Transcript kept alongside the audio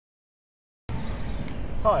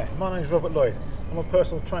Hi, my name is Robert Lloyd. I'm a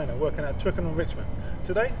personal trainer working at Twickenham, Richmond.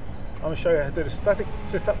 Today, I'm going to show you how to do the static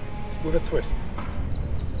sit-up with a twist.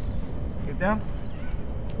 Get down.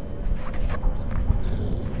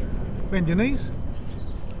 Bend your knees.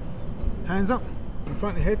 Hands up in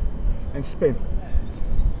front of your head and spin.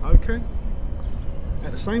 Okay.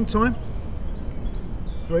 At the same time,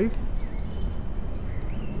 breathe.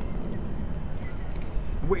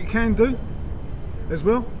 And what you can do as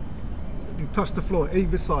well, you can touch the floor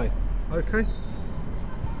either side. Okay.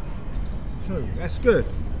 2, that's good.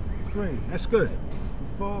 3, that's good.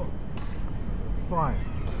 4, 5.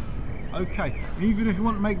 Okay. Even if you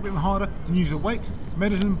want to make it a bit harder, you can use a weight,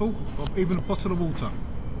 medicine ball, or even a bottle of water.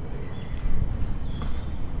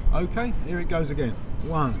 Okay, here it goes again.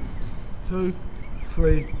 1, 2,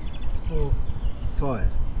 3, 4, 5.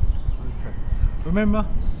 Okay. Remember,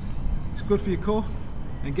 it's good for your core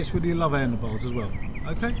and gets rid of your love handlebars as well.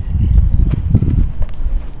 Okay?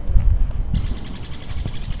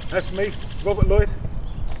 That's me, Robert Lloyd,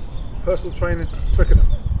 personal trainer, Twickenham.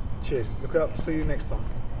 Cheers. Look out, see you next time.